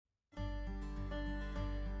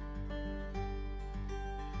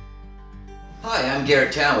Hi, I'm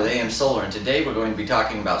Garret Towne with AM Solar, and today we're going to be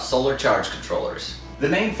talking about solar charge controllers. The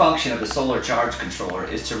main function of the solar charge controller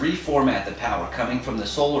is to reformat the power coming from the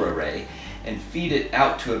solar array and feed it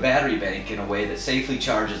out to a battery bank in a way that safely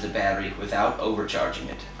charges the battery without overcharging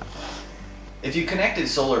it. If you connected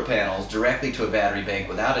solar panels directly to a battery bank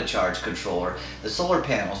without a charge controller, the solar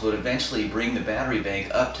panels would eventually bring the battery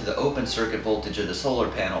bank up to the open circuit voltage of the solar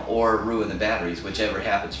panel or ruin the batteries, whichever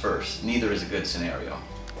happens first. Neither is a good scenario.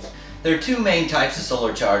 There are two main types of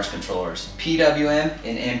solar charge controllers, PWM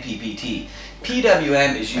and MPPT.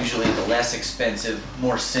 PWM is usually the less expensive,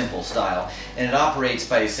 more simple style, and it operates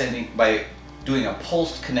by doing a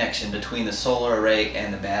pulsed connection between the solar array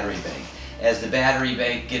and the battery bank. As the battery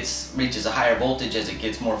bank reaches a higher voltage, as it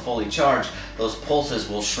gets more fully charged, those pulses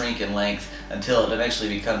will shrink in length until it eventually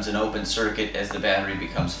becomes an open circuit as the battery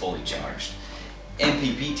becomes fully charged.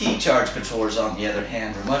 MPPT charge controllers, on the other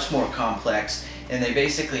hand, are much more complex, and they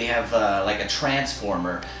basically have like a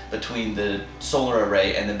transformer between the solar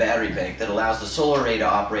array and the battery bank that allows the solar array to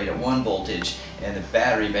operate at one voltage and the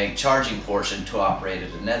battery bank charging portion to operate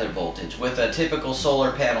at another voltage. With a typical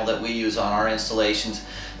solar panel that we use on our installations,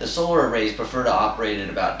 the solar arrays prefer to operate at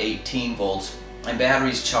about 18 volts and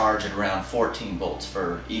batteries charge at around 14 volts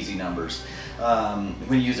for easy numbers.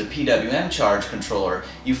 When you use a PWM charge controller,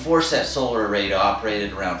 you force that solar array to operate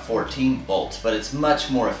at around 14 volts, but it's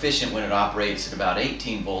much more efficient when it operates at about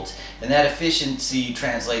 18 volts, and that efficiency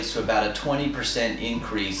translates to about a 20%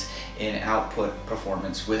 increase in output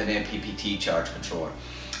performance with an MPPT charge controller.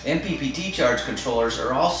 MPPT charge controllers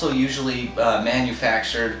are also usually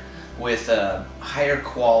manufactured with higher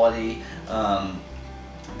quality.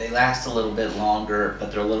 They last a little bit longer,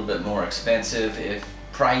 but they're a little bit more expensive. If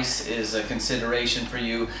price is a consideration for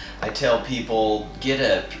you, I tell people get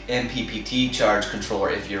a MPPT charge controller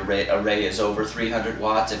if your array is over 300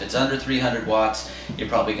 watts. If it's under 300 watts, you're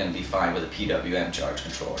probably going to be fine with a PWM charge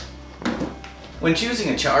controller. When choosing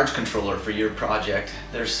a charge controller for your project,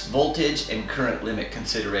 there's voltage and current limit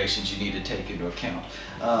considerations you need to take into account.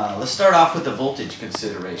 Let's start off with the voltage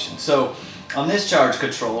consideration. So on this charge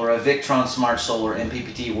controller, a Victron Smart Solar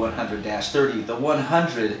MPPT 100-30, the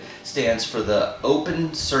 100 stands for the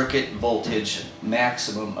open circuit voltage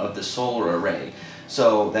maximum of the solar array.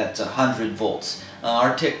 So that's 100 volts.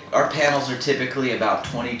 Our panels are typically about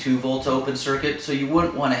 22 volts open circuit, so you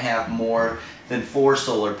wouldn't want to have more than 4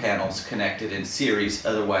 solar panels connected in series,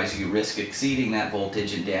 otherwise you risk exceeding that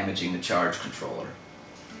voltage and damaging the charge controller.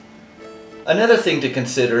 Another thing to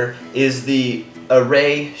consider is the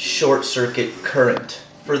array short circuit current.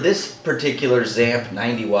 For this particular ZAMP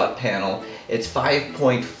 90 watt panel, it's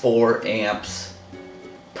 5.4 amps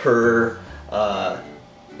per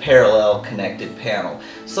parallel connected panel.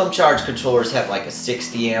 Some charge controllers have like a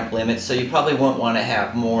 60 amp limit, so you probably won't want to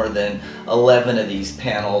have more than 11 of these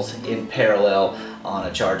panels in parallel on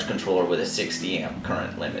a charge controller with a 60 amp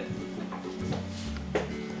current limit.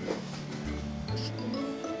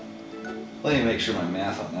 Let me make sure my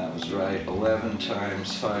math on that was right. 11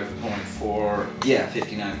 times 5.4, yeah,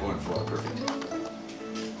 59.4, perfect.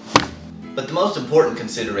 But the most important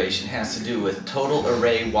consideration has to do with total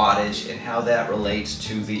array wattage and how that relates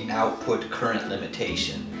to the output current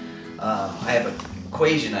limitation. I have an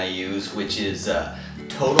equation I use, which is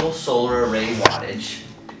total solar array wattage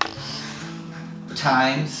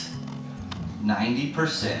times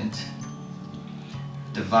 90%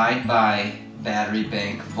 divide by battery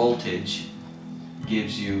bank voltage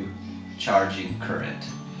gives you charging current.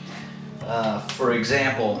 For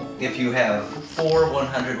example, if you have 4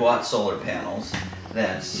 100 watt solar panels,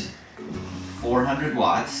 that's 400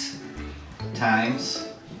 watts times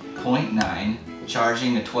 0.9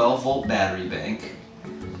 charging a 12 volt battery bank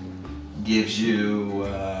gives you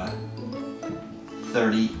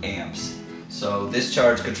 30 amps. So this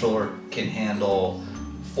charge controller can handle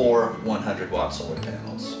 4 100 watt solar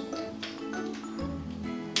panels.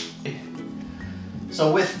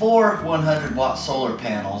 So with 4 100 watt solar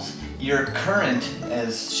panels, your current,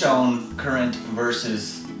 as shown, current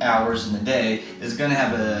versus hours in the day, is going to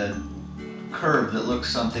have a curve that looks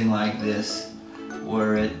something like this,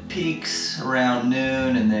 where it peaks around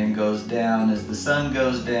noon and then goes down as the sun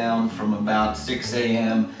goes down from about 6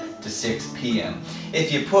 a.m. to 6 p.m.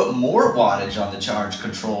 If you put more wattage on the charge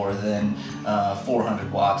controller than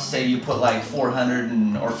 400 watts, say you put like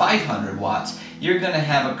 400 or 500 watts, you're going to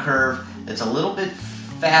have a curve that's a little bit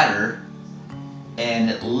fatter, and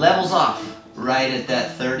it levels off right at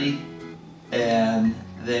that 30 and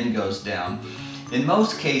then goes down. In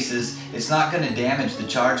most cases, it's not going to damage the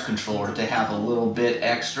charge controller to have a little bit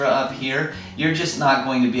extra up here. You're just not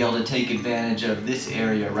going to be able to take advantage of this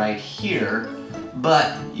area right here,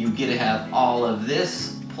 but you get to have all of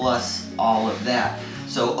this plus all of that.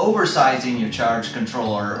 So oversizing your charge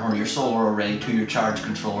controller or your solar array to your charge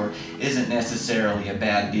controller isn't necessarily a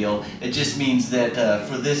bad deal. It just means that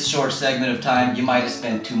for this short segment of time you might have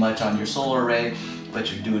spent too much on your solar array,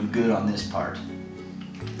 but you're doing good on this part.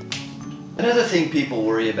 Another thing people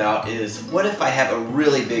worry about is, what if I have a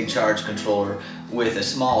really big charge controller with a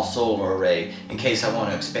small solar array in case I want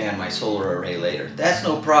to expand my solar array later? That's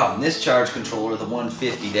no problem. This charge controller, the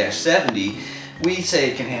 150-70, we say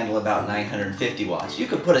it can handle about 950 watts. You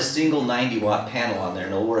could put a single 90-watt panel on there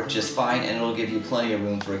and it'll work just fine, and it'll give you plenty of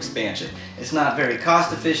room for expansion. It's not very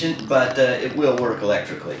cost efficient, but it will work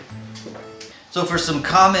electrically. So for some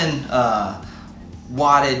common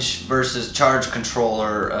wattage versus charge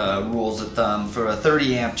controller rules of thumb, for a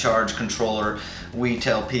 30 amp charge controller we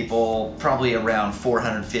tell people probably around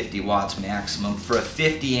 450 watts maximum. For a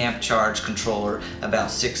 50 amp charge controller, about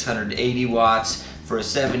 680 watts. For a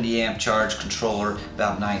 70 amp charge controller,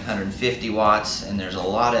 about 950 watts. And there's a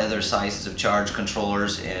lot of other sizes of charge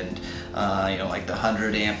controllers, and you know, like the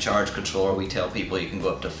 100 amp charge controller, we tell people you can go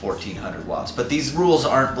up to 1400 watts. But these rules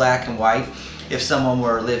aren't black and white. If someone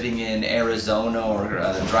were living in Arizona or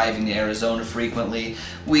driving to Arizona frequently,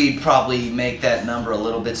 we'd probably make that number a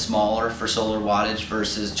little bit smaller for solar wattage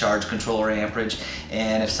versus charge controller amperage.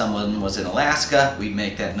 And if someone was in Alaska, we'd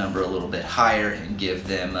make that number a little bit higher and give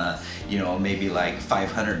them, you know, maybe like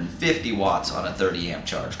 550 watts on a 30 amp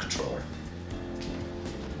charge controller.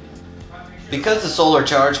 Because the solar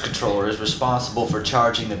charge controller is responsible for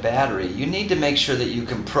charging the battery, you need to make sure that you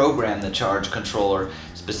can program the charge controller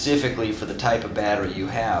specifically for the type of battery you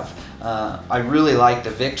have. I really like the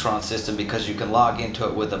Victron system because you can log into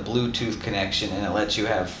it with a Bluetooth connection, and it lets you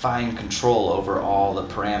have fine control over all the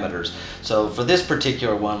parameters. So for this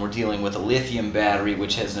particular one, we're dealing with a lithium battery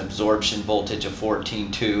which has an absorption voltage of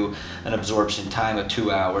 14.2, an absorption time of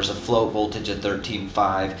 2 hours, a float voltage of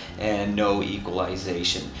 13.5, and no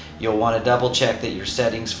equalization. You'll want to double check that your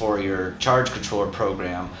settings for your charge controller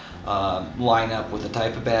program line up with the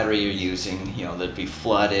type of battery you're using. You know, that'd be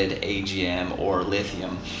flooded, AGM, or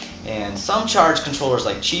lithium. And some charge controllers,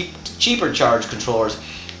 like cheaper charge controllers,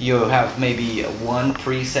 you have maybe one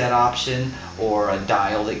preset option or a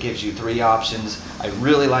dial that gives you 3 options. I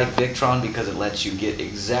really like Victron because it lets you get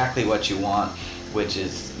exactly what you want, which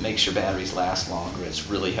is makes your batteries last longer. It's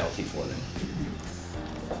really healthy for them.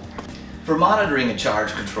 For monitoring a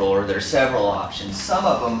charge controller, there are several options. Some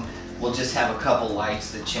of them will just have a couple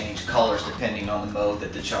lights that change colors depending on the mode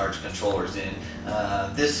that the charge controller is in.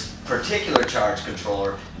 This particular charge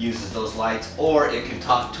controller uses those lights, or it can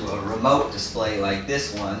talk to a remote display like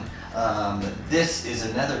this one. This is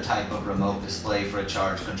another type of remote display for a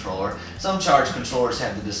charge controller. Some charge controllers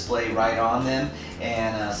have the display right on them,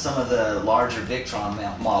 and some of the larger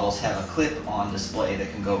Victron models have a clip-on display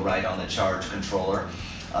that can go right on the charge controller.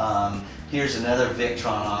 Here's another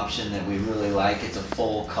Victron option that we really like. It's a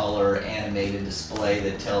full color animated display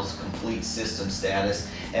that tells complete system status.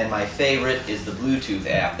 And my favorite is the Bluetooth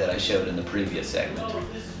app that I showed in the previous segment.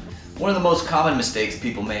 One of the most common mistakes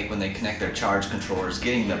people make when they connect their charge controller is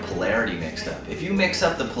getting the polarity mixed up. If you mix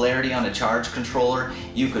up the polarity on a charge controller,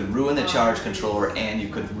 you could ruin the charge controller and you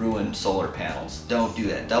could ruin solar panels. Don't do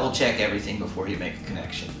that. Double check everything before you make a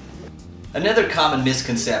connection. Another common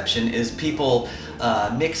misconception is people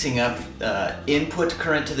mixing up input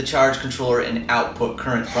current to the charge controller and output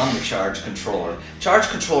current from the charge controller. Charge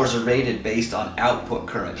controllers are rated based on output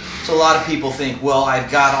current. So a lot of people think, well, I've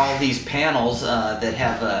got all these panels that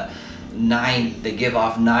have they give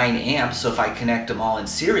off 9 amps, so if I connect them all in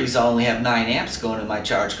series, I'll only have 9 amps going to my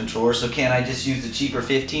charge controller, so can't I just use the cheaper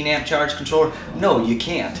 15 amp charge controller? No, you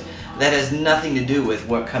can't. That has nothing to do with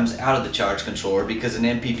what comes out of the charge controller, because an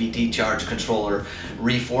MPPT charge controller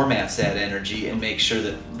reformats that energy and makes sure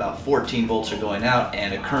that about 14 volts are going out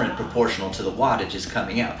and a current proportional to the wattage is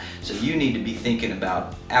coming out. So you need to be thinking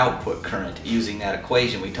about output current using that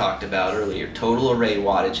equation we talked about earlier. Total array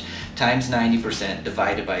wattage times 90%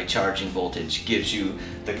 divided by charging voltage gives you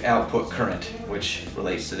the output current, which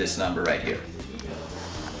relates to this number right here.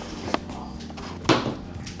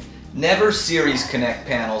 Never series connect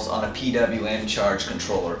panels on a PWM charge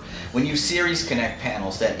controller. When you series connect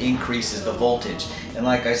panels, that increases the voltage. And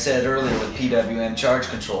like I said earlier with PWM charge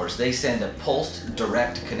controllers, they send a pulsed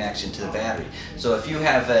direct connection to the battery. So if you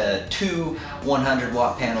have 2 100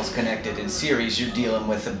 watt panels connected in series, you're dealing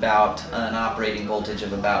with about an operating voltage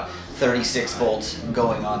of about 36 volts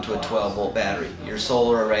going onto a 12 volt battery. Your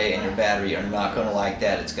solar array and your battery are not going to like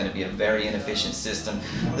that. It's going to be a very inefficient system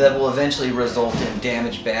that will eventually result in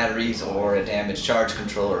damaged batteries or a damaged charge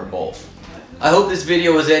controller, or both. I hope this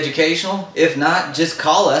video was educational. If not, just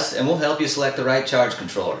call us and we'll help you select the right charge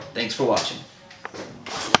controller. Thanks for watching.